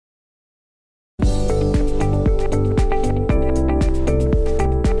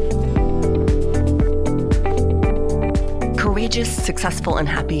ambitious, successful, and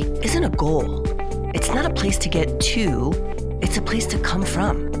happy isn't a goal. It's not a place to get to, it's a place to come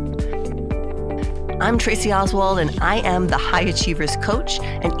from. I'm Tracy Oswald, and I am the High Achievers Coach,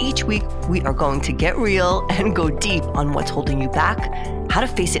 and each week we are going to get real and go deep on what's holding you back, how to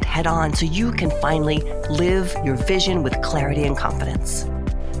face it head on so you can finally live your vision with clarity and confidence.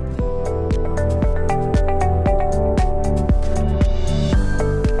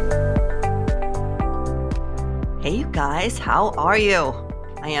 Hey, you guys, how are you?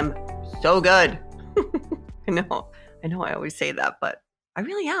 I am so good. I know I always say that, but I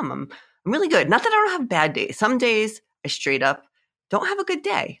really am. I'm really good. Not that I don't have bad days. Some days I straight up don't have a good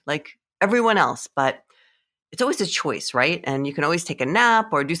day like everyone else, but it's always a choice, right? And you can always take a nap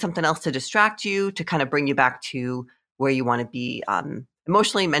or do something else to distract you to kind of bring you back to where you want to be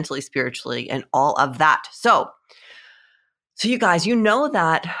emotionally, mentally, spiritually, and all of that. So you guys, you know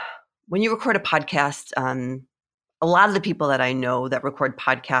that when you record a podcast, a lot of the people that I know that record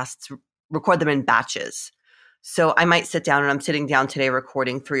podcasts record them in batches. So I might sit down, and I'm sitting down today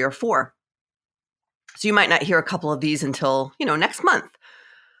recording 3 or 4. So you might not hear a couple of these until, next month.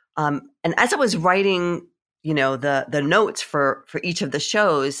 And as I was writing, the notes for each of the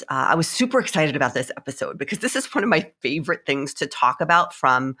shows, I was super excited about this episode because this is one of my favorite things to talk about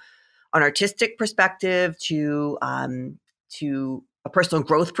from an artistic perspective to a personal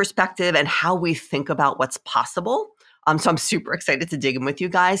growth perspective and how we think about what's possible. So I'm super excited to dig in with you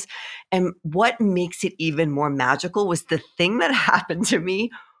guys. And what makes it even more magical was the thing that happened to me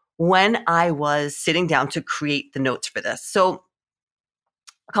when I was sitting down to create the notes for this. So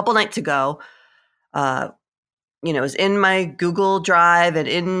a couple nights ago, it was in my Google Drive and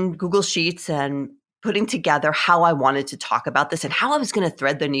in Google Sheets and putting together how I wanted to talk about this and how I was going to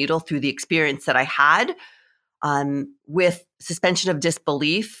thread the needle through the experience that I had with suspension of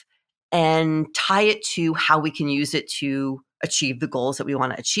disbelief and tie it to how we can use it to achieve the goals that we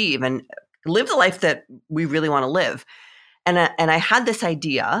want to achieve and live the life that we really want to live. And I had this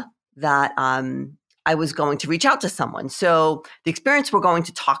idea that I was going to reach out to someone. So the experience we're going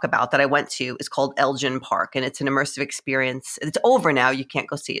to talk about that I went to is called Elgin Park, and it's an immersive experience. It's over now. You can't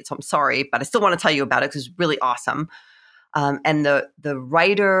go see it, so I'm sorry, but I still want to tell you about it because it's really awesome. And the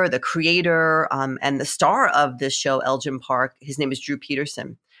writer, the creator, and the star of this show, Elgin Park, his name is Drew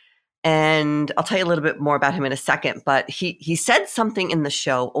Peterson. And I'll tell you a little bit more about him in a second, but he said something in the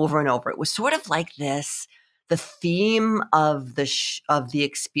show over and over. It was sort of like this, the theme of the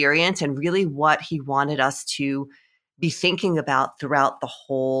experience and really what he wanted us to be thinking about throughout the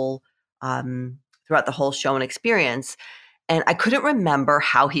whole show and experience. And I couldn't remember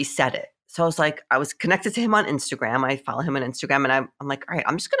how he said it. So I was connected to him on Instagram. I follow him on Instagram, and I'm like, all right,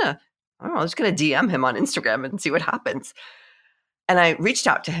 I'm just gonna DM him on Instagram and see what happens. And I reached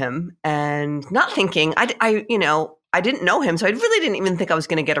out to him, and not thinking, I didn't know him, so I really didn't even think I was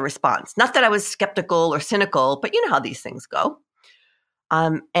going to get a response. Not that I was skeptical or cynical, but you know how these things go.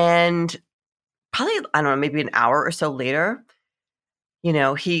 And probably, I don't know, maybe an hour or so later,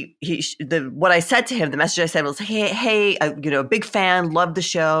 what I said to him, the message I said was, hey, big fan, love the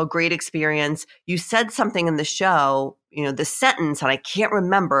show, great experience. You said something in the show, this sentence, and I can't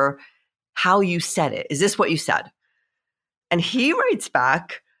remember how you said it. Is this what you said? And he writes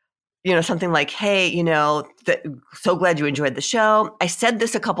back, something like, hey, so glad you enjoyed the show. I said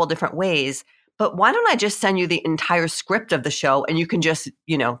this a couple different ways, but why don't I just send you the entire script of the show and you can just,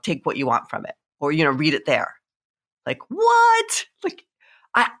 take what you want from it or, read it there. Like, what? Like,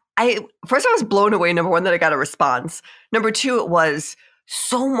 first I was blown away. Number one, that I got a response. Number two, it was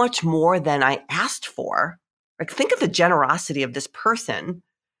so much more than I asked for. Like, think of the generosity of this person,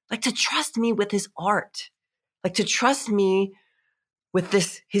 like to trust me with his art, like to trust me with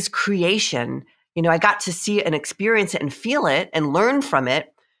his creation. I got to see it and experience it and feel it and learn from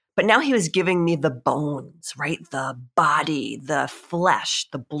it. But now he was giving me the bones, right? The body, the flesh,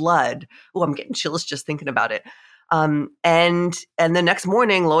 the blood. Oh, I'm getting chills just thinking about it. And the next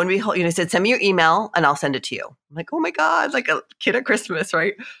morning, lo and behold, he said, send me your email and I'll send it to you. I'm like, oh my God, like a kid at Christmas,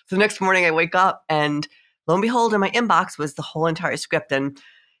 right? So the next morning I wake up and lo and behold, in my inbox was the whole entire script. And,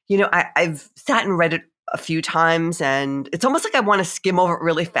 I've sat and read it a few times, and it's almost like I want to skim over it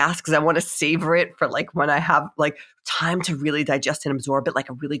really fast because I want to savor it for like when I have like time to really digest and absorb it like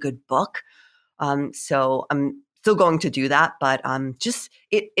a really good book. So I'm still going to do that, but just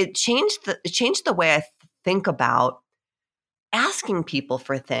it changed the way I think about asking people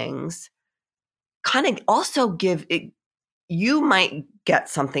for things. Kind of also give it. You might get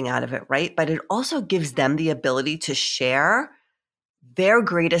something out of it, right? But it also gives them the ability to share their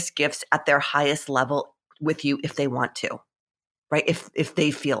greatest gifts at their highest level with you if they want to. right? If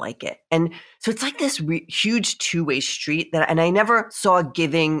they feel like it. And so it's like this huge two-way street and I never saw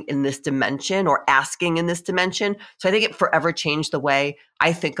giving in this dimension or asking in this dimension. So I think it forever changed the way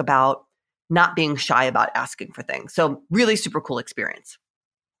I think about not being shy about asking for things. So really super cool experience.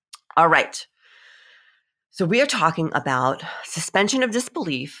 All right. So we are talking about suspension of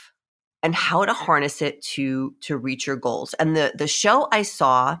disbelief and how to harness it to reach your goals. And the show I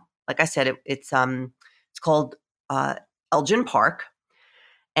saw, like I said, it's called Elgin Park,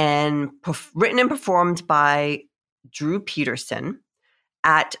 and written and performed by Drew Peterson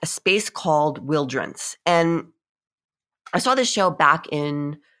at a space called Wildrance. And I saw this show back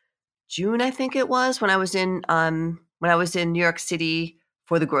in June, I think it was, when I was in New York City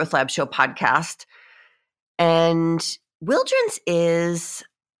for the Growth Lab Show podcast. And Wildrance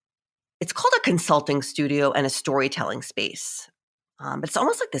it's called a consulting studio and a storytelling space. But it's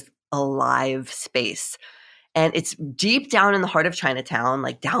almost like this alive space. And it's deep down in the heart of Chinatown,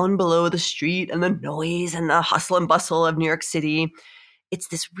 like down below the street and the noise and the hustle and bustle of New York City. It's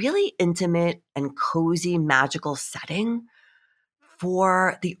this really intimate and cozy, magical setting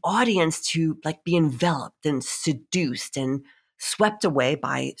for the audience to like be enveloped and seduced and swept away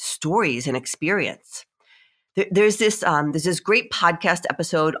by stories and experience. There's this great podcast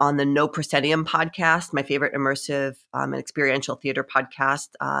episode on the No Proscenium podcast, my favorite immersive and experiential theater podcast,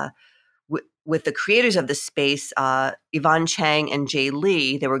 with the creators of the space, Yvonne Chang and Jay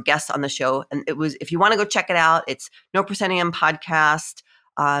Lee. They were guests on the show. And it was, if you want to go check it out, it's No Proscenium podcast.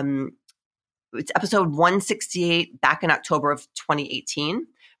 It's episode 168 back in October of 2018,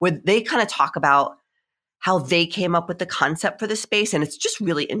 where they kind of talk about how they came up with the concept for the space. And it's just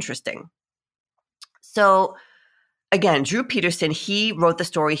really interesting. So again, Drew Peterson, he wrote the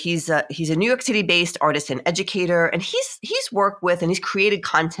story. He's a New York City-based artist and educator, and he's worked with and he's created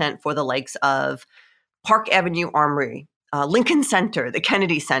content for the likes of Park Avenue Armory, Lincoln Center, the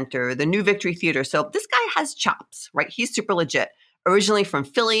Kennedy Center, the New Victory Theater. So this guy has chops, right? He's super legit. Originally from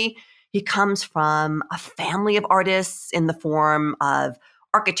Philly, he comes from a family of artists in the form of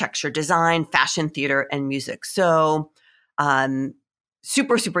architecture, design, fashion, theater, and music. So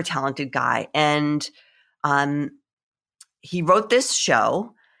super, super talented guy. And he wrote this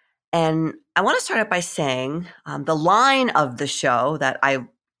show, and I want to start out by saying the line of the show that I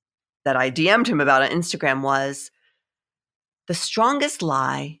DM'd him about on Instagram was, "The strongest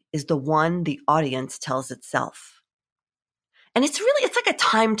lie is the one the audience tells itself." And it's like a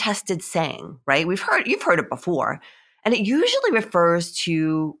time-tested saying, right? You've heard it before, and it usually refers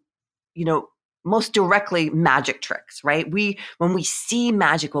to, most directly magic tricks, right? When we see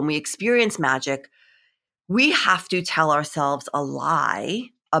magic, when we experience magic, we have to tell ourselves a lie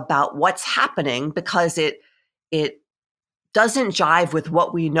about what's happening because it doesn't jive with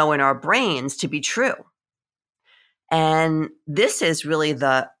what we know in our brains to be true. And this is really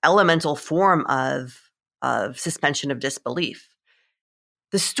the elemental form of suspension of disbelief.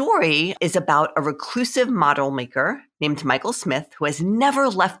 The story is about a reclusive model maker named Michael Smith who has never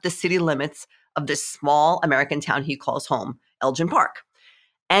left the city limits of this small American town he calls home, Elgin Park.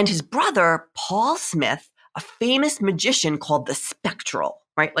 And his brother, Paul Smith, a famous magician called the Spectral,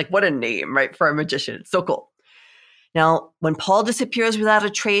 right? Like what a name, right? For a magician. It's so cool. Now, when Paul disappears without a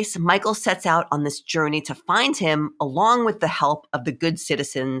trace, Michael sets out on this journey to find him along with the help of the good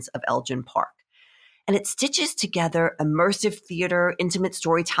citizens of Elgin Park. And it stitches together immersive theater, intimate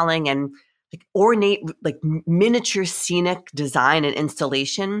storytelling, and like ornate, like miniature scenic design and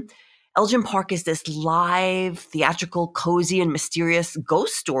installation. Elgin Park is this live, theatrical, cozy, and mysterious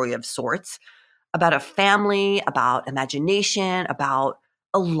ghost story of sorts about a family, about imagination, about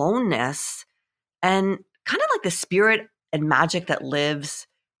aloneness, and kind of like the spirit and magic that lives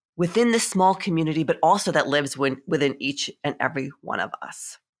within this small community, but also that lives within each and every one of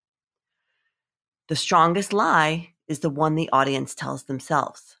us. The strongest lie is the one the audience tells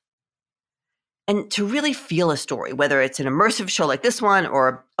themselves. And to really feel a story, whether it's an immersive show like this one,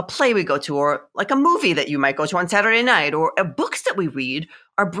 or a play we go to, or like a movie that you might go to on Saturday night, or books that we read,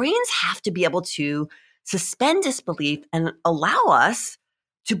 our brains have to be able to suspend disbelief and allow us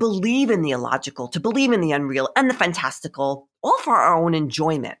to believe in the illogical, to believe in the unreal and the fantastical, all for our own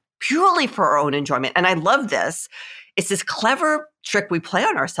enjoyment, purely for our own enjoyment. And I love this. It's this clever trick we play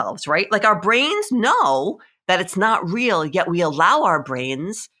on ourselves, right? Like our brains know that it's not real, yet we allow our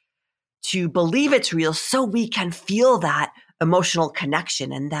brains to believe it's real so we can feel that emotional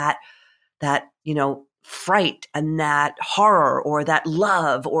connection and that fright and that horror or that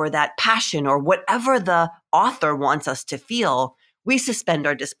love or that passion or whatever the author wants us to feel. We suspend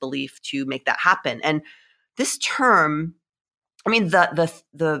our disbelief to make that happen. And this term, I mean,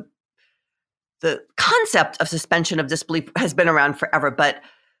 the the concept of suspension of disbelief has been around forever, but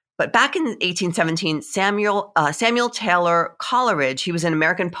back in 1817, Samuel Taylor Coleridge, he was an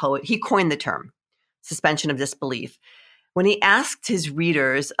American poet, he coined the term suspension of disbelief when he asked his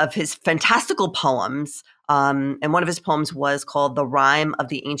readers of his fantastical poems. And one of his poems was called The Rime of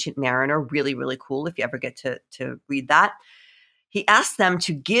the Ancient Mariner. Really, really cool if you ever get to read that. He asked them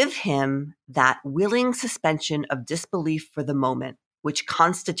to give him that willing suspension of disbelief for the moment, which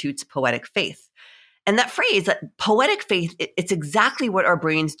constitutes poetic faith. And that phrase, that poetic faith, it's exactly what our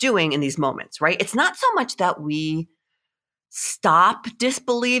brain's doing in these moments, right? It's not so much that we stop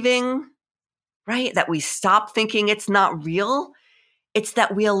disbelieving, right? That we stop thinking it's not real. It's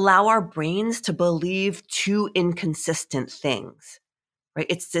that we allow our brains to believe two inconsistent things, right?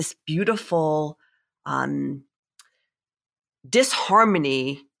 It's this beautiful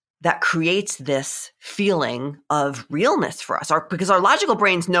disharmony that creates this feeling of realness for us, because our logical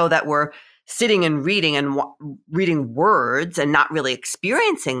brains know that we're sitting and reading words and not really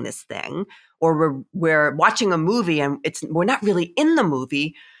experiencing this thing, or we're watching a movie and we're not really in the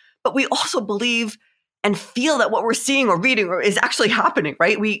movie, but we also believe and feel that what we're seeing or reading is actually happening,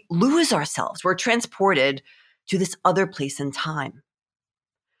 right? We lose ourselves. We're transported to this other place in time.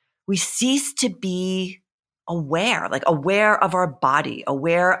 We cease to be aware of our body,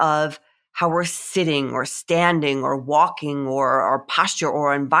 aware of how we're sitting or standing or walking or our posture or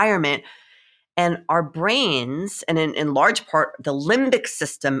our environment. And our brains, and in large part, the limbic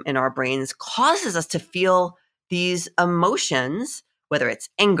system in our brains causes us to feel these emotions, whether it's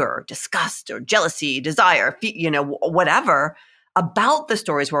anger, disgust, or jealousy, desire, whatever, about the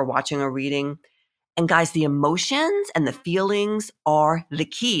stories we're watching or reading. And guys, the emotions and the feelings are the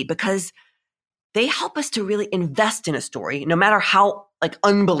key, because they help us to really invest in a story, no matter how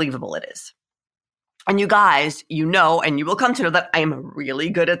unbelievable it is. And you guys, and you will come to know that I am really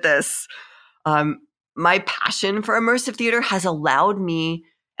good at this. My passion for immersive theater has allowed me,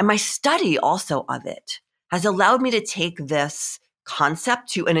 and my study also of it, has allowed me to take this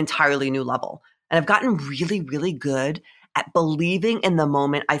concept to an entirely new level. And I've gotten really, really good at believing in the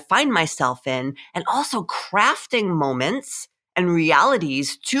moment I find myself in, and also crafting moments and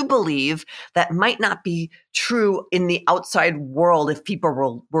realities to believe that might not be true in the outside world if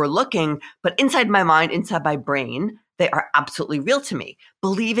people were looking, but inside my mind, inside my brain, they are absolutely real to me.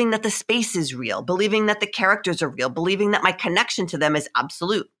 Believing that the space is real, believing that the characters are real, believing that my connection to them is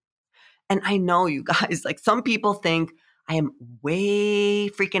absolute. And I know, you guys, some people think I am way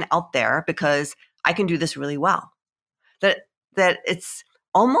freaking out there because I can do this really well. That it's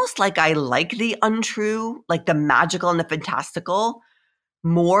almost like I like the untrue, like the magical and the fantastical,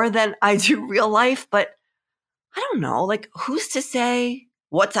 more than I do real life. But I don't know, who's to say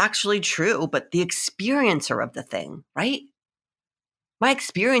what's actually true, but the experiencer of the thing, right? My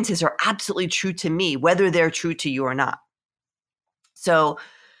experiences are absolutely true to me, whether they're true to you or not. So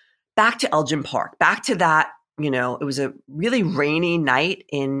back to Elgin Park, back to that, it was a really rainy night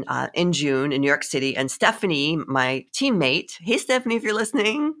in June in New York City. And Stephanie, my teammate, hey, Stephanie, if you're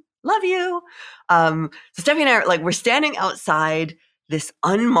listening, love you. So Stephanie and I we're standing outside this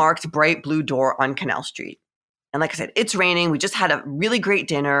unmarked bright blue door on Canal Street. And like I said, it's raining. We just had a really great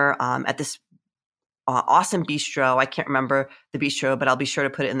dinner at this awesome bistro. I can't remember the bistro, but I'll be sure to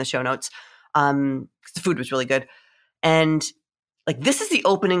put it in the show notes. 'Cause the food was really good. And this is the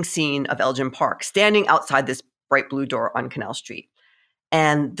opening scene of Elgin Park, standing outside this bright blue door on Canal Street.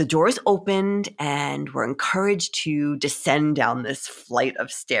 And the door is opened, and we're encouraged to descend down this flight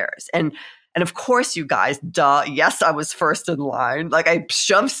of stairs. And of course, you guys, duh, yes, I was first in line. I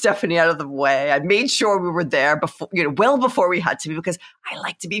shoved Stephanie out of the way. I made sure we were there before, well before we had to be, because I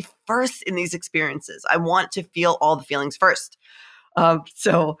like to be first in these experiences. I want to feel all the feelings first.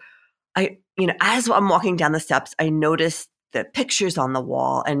 So I, as I'm walking down the steps, I noticed the pictures on the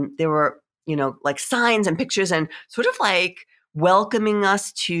wall, and there were, signs and pictures and sort of welcoming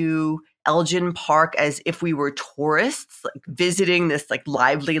us to Elgin Park as if we were tourists, visiting this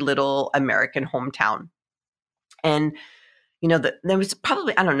lively little American hometown. And, there was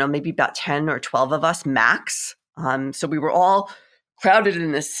probably, I don't know, maybe about 10 or 12 of us max. So we were all crowded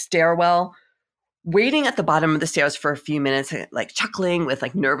in this stairwell, waiting at the bottom of the stairs for a few minutes, chuckling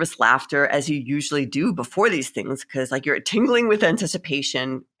with nervous laughter, as you usually do before these things, because you're tingling with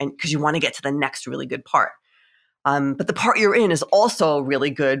anticipation, and because you want to get to the next really good part. But the part you're in is also really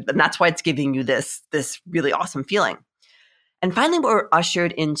good, and that's why it's giving you this really awesome feeling. And finally, we're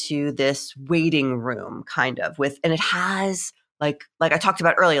ushered into this waiting room, kind of, and it has like I talked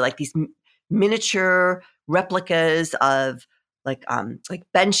about earlier, these miniature replicas of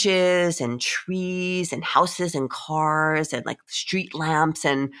benches and trees and houses and cars and street lamps,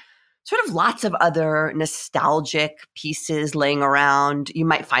 and sort of lots of other nostalgic pieces laying around. You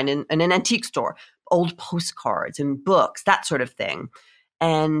might find in an antique store, old postcards and books, that sort of thing.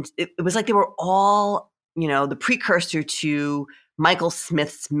 And it was like they were all, the precursor to Michael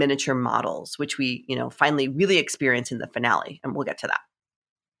Smith's miniature models, which we, finally really experience in the finale. And we'll get to that.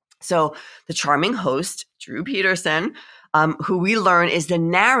 So the charming host, Drew Peterson, who we learn is the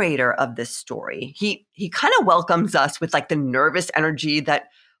narrator of this story, he kind of welcomes us with like the nervous energy that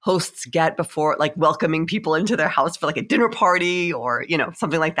hosts get before like welcoming people into their house for like a dinner party or,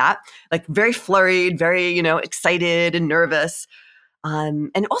 something like that. Like very flurried, very, excited and nervous.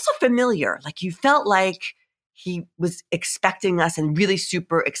 And also familiar. Like you felt like he was expecting us and really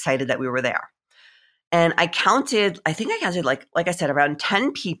super excited that we were there. And I counted like I said, around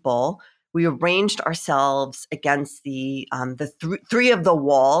 10 people. We arranged ourselves against the three of the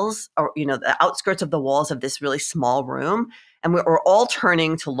walls, or the outskirts of the walls of this really small room, and we were all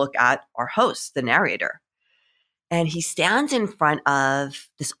turning to look at our host, the narrator. And he stands in front of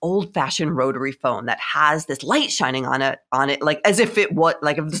this old-fashioned rotary phone that has this light shining on it, like as if it was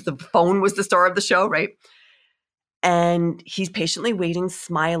like if the phone was the star of the show, right? And he's patiently waiting,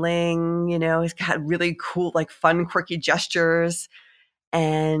 smiling. He's got really cool, like fun, quirky gestures,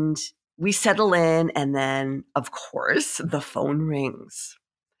 and we settle in, and then, of course, the phone rings.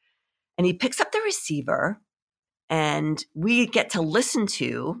 And he picks up the receiver, and we get to listen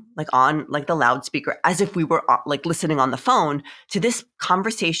to, like on like the loudspeaker, as if we were like listening on the phone to this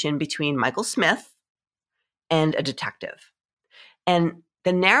conversation between Michael Smith and a detective. And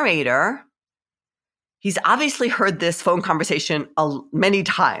the narrator, he's obviously heard this phone conversation many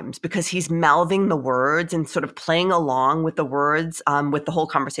times because he's mouthing the words and sort of playing along with the words with the whole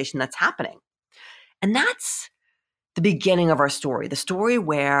conversation that's happening. And that's the beginning of our story, the story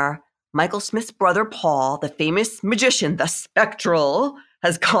where Michael Smith's brother, Paul, the famous magician, the Spectral,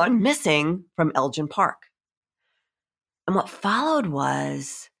 has gone missing from Elgin Park. And what followed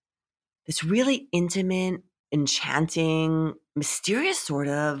was this really intimate, enchanting, mysterious sort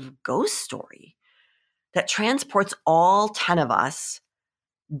of ghost story that transports all 10 of us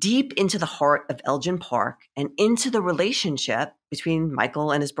deep into the heart of Elgin Park and into the relationship between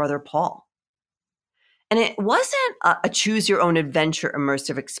Michael and his brother Paul. And it wasn't a choose your own adventure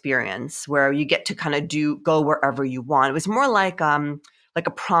immersive experience where you get to kind of go wherever you want. It was more like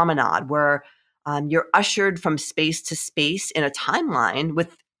a promenade where you're ushered from space to space in a timeline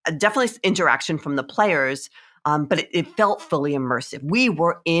with definitely interaction from the players, but it felt fully immersive. We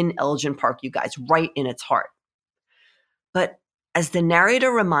were in Elgin Park, you guys, right in its heart. But as the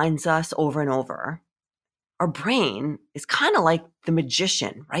narrator reminds us over and over, our brain is kind of like the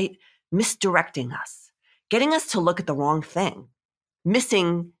magician, right? Misdirecting us, getting us to look at the wrong thing,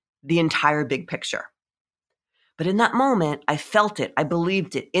 missing the entire big picture. But in that moment, I felt it. I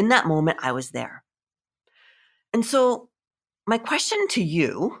believed it. In that moment, I was there. And so my question to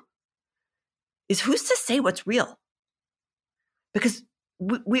you is, who's to say what's real? Because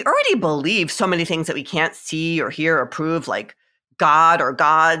we already believe so many things that we can't see or hear or prove, like God or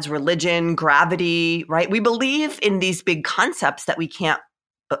gods, religion, gravity, right? We believe in these big concepts that we can't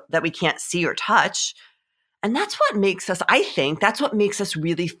see or touch. And that's what makes us, I think, that's what makes us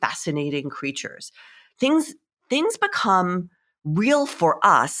really fascinating creatures. Things become real for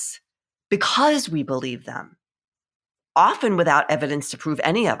us because we believe them, often without evidence to prove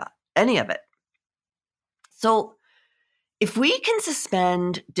any of it. So if we can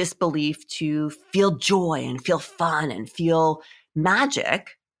suspend disbelief to feel joy and feel fun and feel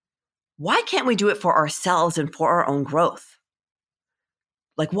magic, why can't we do it for ourselves and for our own growth?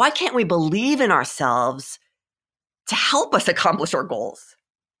 Like, why can't we believe in ourselves to help us accomplish our goals?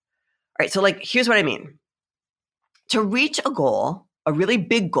 All right, so like, here's what I mean. To reach a goal, a really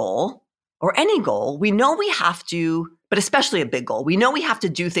big goal, or any goal, we know we have to, but especially a big goal, we know we have to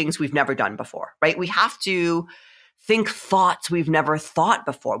do things we've never done before, right? We have to think thoughts we've never thought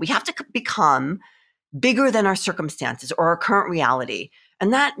before. We have to become bigger than our circumstances or our current reality.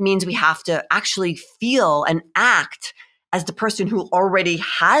 And that means we have to actually feel and act as the person who already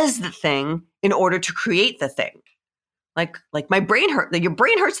has the thing in order to create the thing. Like my brain hurt, your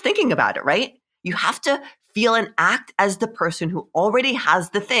brain hurts thinking about it, right? You have to feel and act as the person who already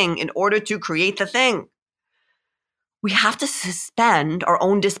has the thing in order to create the thing. We have to suspend our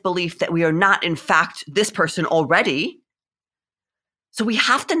own disbelief that we are not, in fact, this person already. So we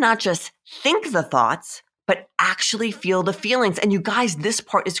have to not just think the thoughts, but actually feel the feelings. And you guys, this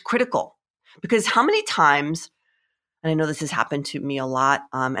part is critical because how many times, and I know this has happened to me a lot,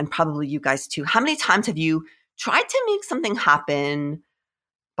 and probably you guys too, how many times have you tried to make something happen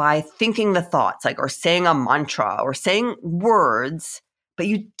by thinking the thoughts, like, or saying a mantra or saying words, but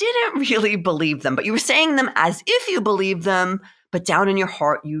you didn't really believe them, but you were saying them as if you believed them, but down in your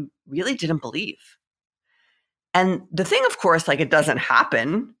heart, you really didn't believe. And the thing, of course, like it doesn't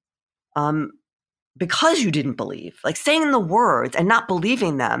happen because you didn't believe. Like saying the words and not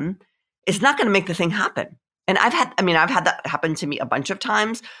believing them is not going to make the thing happen. And I've had that happen to me a bunch of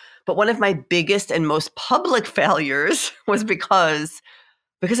times, but one of my biggest and most public failures was because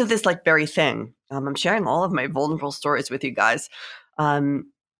of this like very thing. I'm sharing all of my vulnerable stories with you guys. And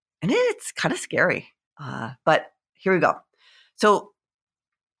it's kind of scary. But here we go. So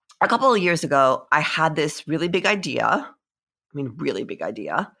a couple of years ago, I had this really big idea,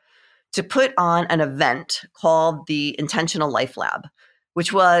 to put on an event called the Intentional Life Lab,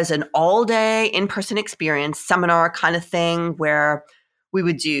 which was an all-day in-person experience, seminar kind of thing where we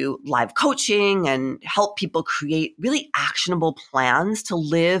would do live coaching and help people create really actionable plans to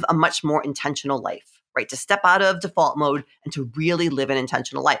live a much more intentional life, right? To step out of default mode and to really live an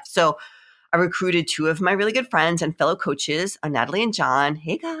intentional life. So I recruited two of my really good friends and fellow coaches, Natalie and John.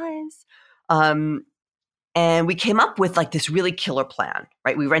 Hey, guys. And we came up with like this really killer plan,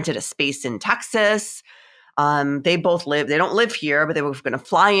 right? We rented a space in Texas. They don't live here, but they were going to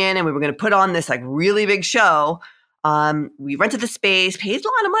fly in and we were going to put on this like really big show. We rented the space, paid a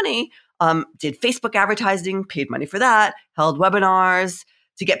lot of money, did Facebook advertising, paid money for that, held webinars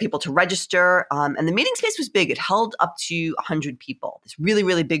to get people to register. And the meeting space was big. It held up to 100 people, this really,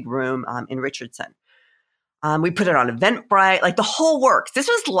 really big room in Richardson. We put it on Eventbrite, like the whole works. This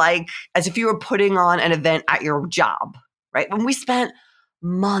was like as if you were putting on an event at your job, right? When we spent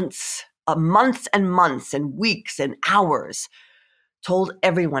months and months and weeks and hours, told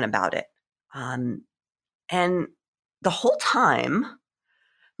everyone about it. And the whole time,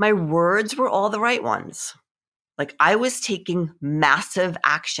 my words were all the right ones. Like I was taking massive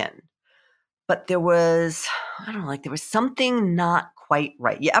action, but there was something not quite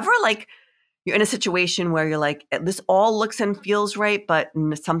right. You ever like, you're in a situation where you're like, this all looks and feels right, but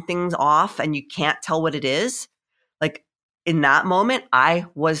something's off and you can't tell what it is? Like in that moment, I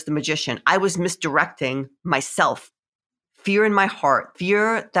was the magician. I was misdirecting myself. Fear in my heart,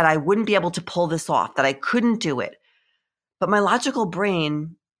 fear that I wouldn't be able to pull this off, that I couldn't do it. But my logical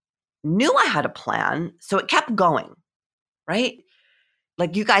brain knew I had a plan, so it kept going, right?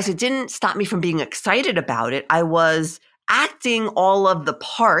 Like you guys, it didn't stop me from being excited about it. I was acting all of the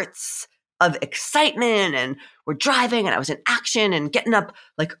parts of excitement and we're driving and I was in action and getting up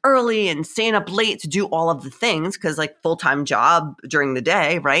like early and staying up late to do all of the things because like full-time job during the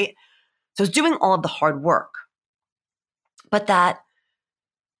day, right? So I was doing all of the hard work. But that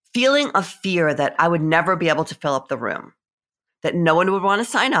feeling of fear that I would never be able to fill up the room, that no one would want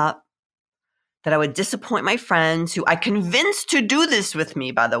to sign up, that I would disappoint my friends who I convinced to do this with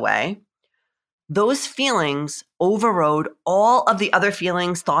me, by the way, those feelings overrode all of the other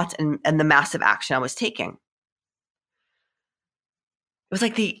feelings, thoughts, and the massive action I was taking. It was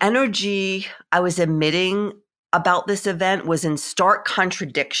like the energy I was emitting about this event was in stark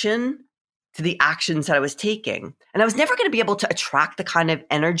contradiction to the actions that I was taking. And I was never going to be able to attract the kind of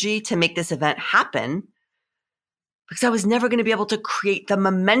energy to make this event happen because I was never going to be able to create the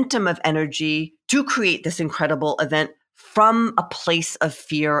momentum of energy to create this incredible event from a place of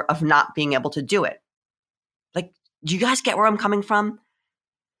fear of not being able to do it. Like, do you guys get where I'm coming from?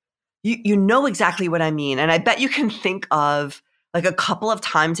 You know exactly what I mean. And I bet you can think of like a couple of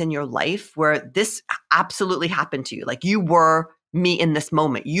times in your life where this absolutely happened to you. Like you were me in this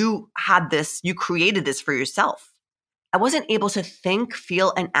moment. You had this, you created this for yourself. I wasn't able to think,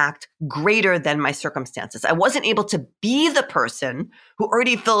 feel, and act greater than my circumstances. I wasn't able to be the person who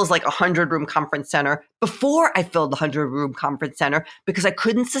already fills like 100-room conference center before I filled the 100-room conference center because I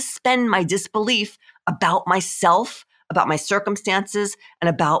couldn't suspend my disbelief about myself, about my circumstances, and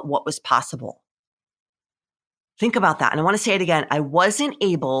about what was possible. Think about that. And I want to say it again. I wasn't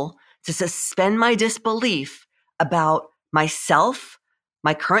able to suspend my disbelief about myself,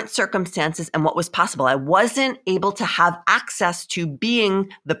 my current circumstances, and what was possible. I wasn't able to have access to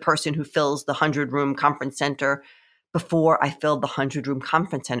being the person who fills the 100-room conference center before I filled the 100-room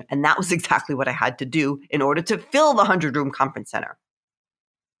conference center. And that was exactly what I had to do in order to fill the 100-room conference center.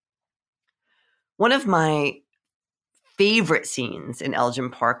 One of my favorite scenes in Elgin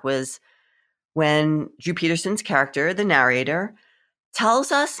Park was when Drew Peterson's character, the narrator,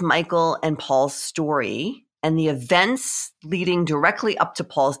 tells us Michael and Paul's story and the events leading directly up to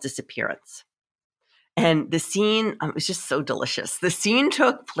Paul's disappearance. And the scene was just so delicious. The scene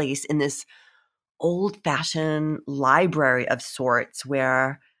took place in this old-fashioned library of sorts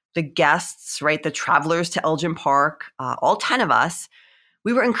where the guests, right, the travelers to Elgin Park, all 10 of us,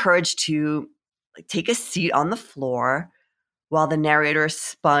 we were encouraged to like, take a seat on the floor while the narrator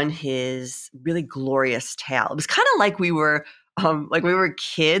spun his really glorious tale. It was kind of like we were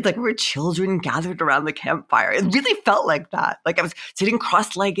kids, like we were children gathered around the campfire. It really felt like that. Like I was sitting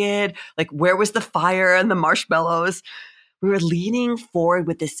cross-legged, like where was the fire and the marshmallows? We were leaning forward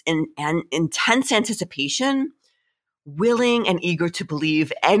with this intense anticipation, willing and eager to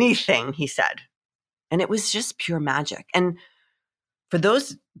believe anything he said. And it was just pure magic. And for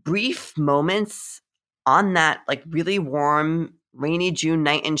those brief moments on that like really warm, rainy June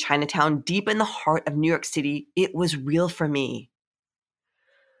night in Chinatown, deep in the heart of New York City, it was real for me.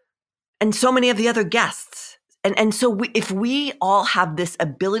 And so many of the other guests. And so if we all have this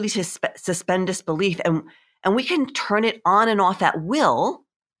ability to suspend disbelief and we can turn it on and off at will,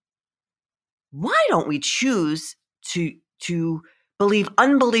 why don't we choose to believe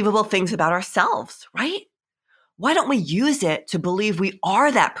unbelievable things about ourselves, right? Why don't we use it to believe we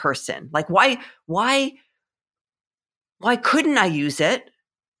are that person? Like why couldn't I use it?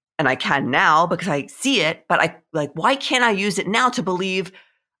 And I can now because I see it, but why can't I use it now to believe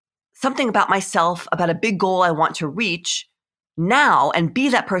something about myself, about a big goal I want to reach now and be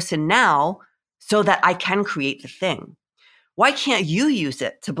that person now so that I can create the thing? Why can't you use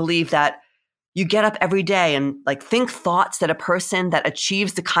it to believe that you get up every day and like think thoughts that a person that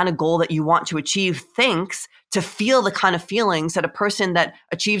achieves the kind of goal that you want to achieve thinks, to feel the kind of feelings that a person that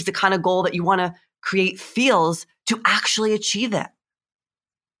achieves the kind of goal that you want to create feels, to actually achieve it?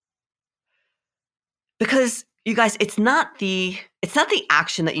 Because you guys, it's not the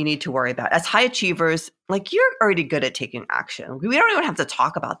action that you need to worry about. As high achievers, like you're already good at taking action. We don't even have to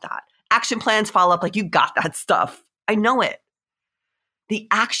talk about that. Action plans follow up, like you got that stuff. I know it. The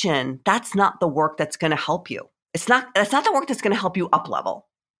action, that's not the work that's going to help you. That's not the work that's going to help you up level.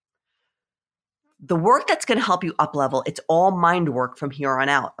 The work that's going to help you up level, it's all mind work from here on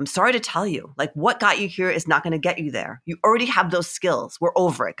out. I'm sorry to tell you, like what got you here is not going to get you there. You already have those skills. We're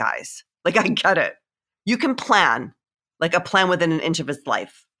over it, guys. Like I get it. You can plan, like a plan within an inch of his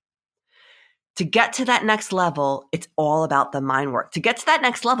life. To get to that next level, it's all about the mind work. To get to that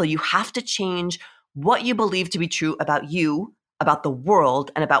next level, you have to change what you believe to be true about you, about the world,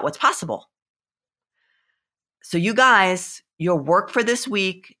 and about what's possible. So you guys, your work for this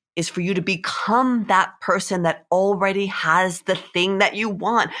week is for you to become that person that already has the thing that you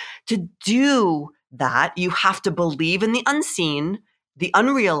want. To do that, you have to believe in the unseen, the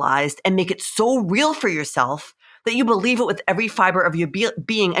unrealized, and make it so real for yourself that you believe it with every fiber of your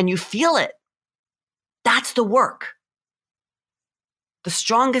being and you feel it. That's the work. The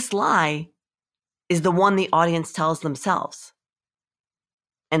strongest lie is the one the audience tells themselves.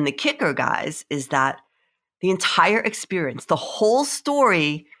 And the kicker, guys, is that the entire experience, the whole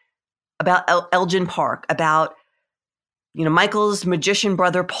story about Elgin Park, about Michael's magician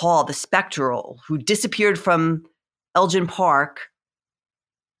brother Paul, the spectral, who disappeared from Elgin Park,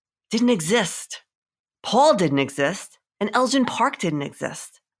 didn't exist. Paul didn't exist, and Elgin Park didn't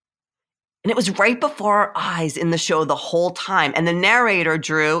exist. And it was right before our eyes in the show the whole time. And the narrator,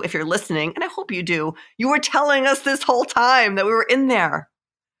 Drew, if you're listening, and I hope you do, you were telling us this whole time that we were in there.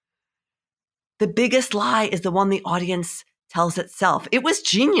 The biggest lie is the one the audience tells itself. It was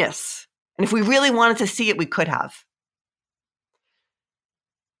genius. And if we really wanted to see it, we could have.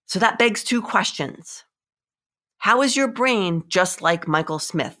 So that begs two questions. How is your brain just like Michael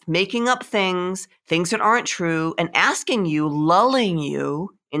Smith, making up things that aren't true, and asking you, lulling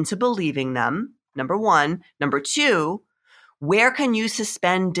you into believing them? Number one. Number two, where can you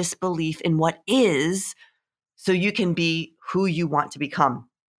suspend disbelief in what is so you can be who you want to become?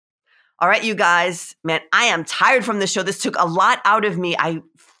 All right, you guys, man, I am tired from this show. This took a lot out of me. I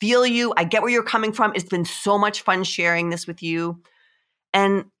feel you. I get where you're coming from. It's been so much fun sharing this with you.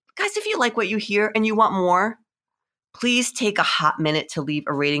 And guys, if you like what you hear and you want more, please take a hot minute to leave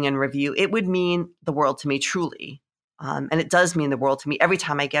a rating and review. It would mean the world to me, truly. And it does mean the world to me. Every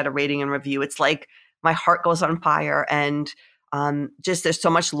time I get a rating and review, it's like my heart goes on fire, and just there's so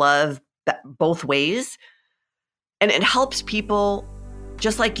much love both ways. And it helps people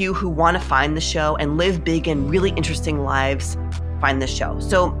just like you who want to find the show and live big and really interesting lives find the show.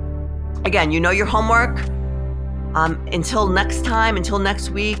 So again, you know your homework. Until next time, until next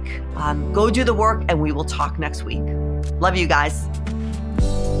week, go do the work and we will talk next week. Love you guys.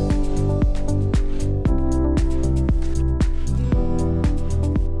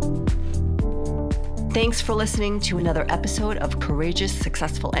 Thanks for listening to another episode of Courageous,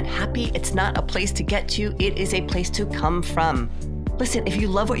 Successful, and Happy. It's not a place to get to, it is a place to come from. Listen, if you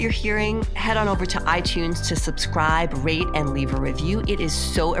love what you're hearing, head on over to iTunes to subscribe, rate, and leave a review. It is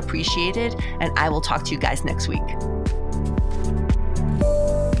so appreciated, and I will talk to you guys next week.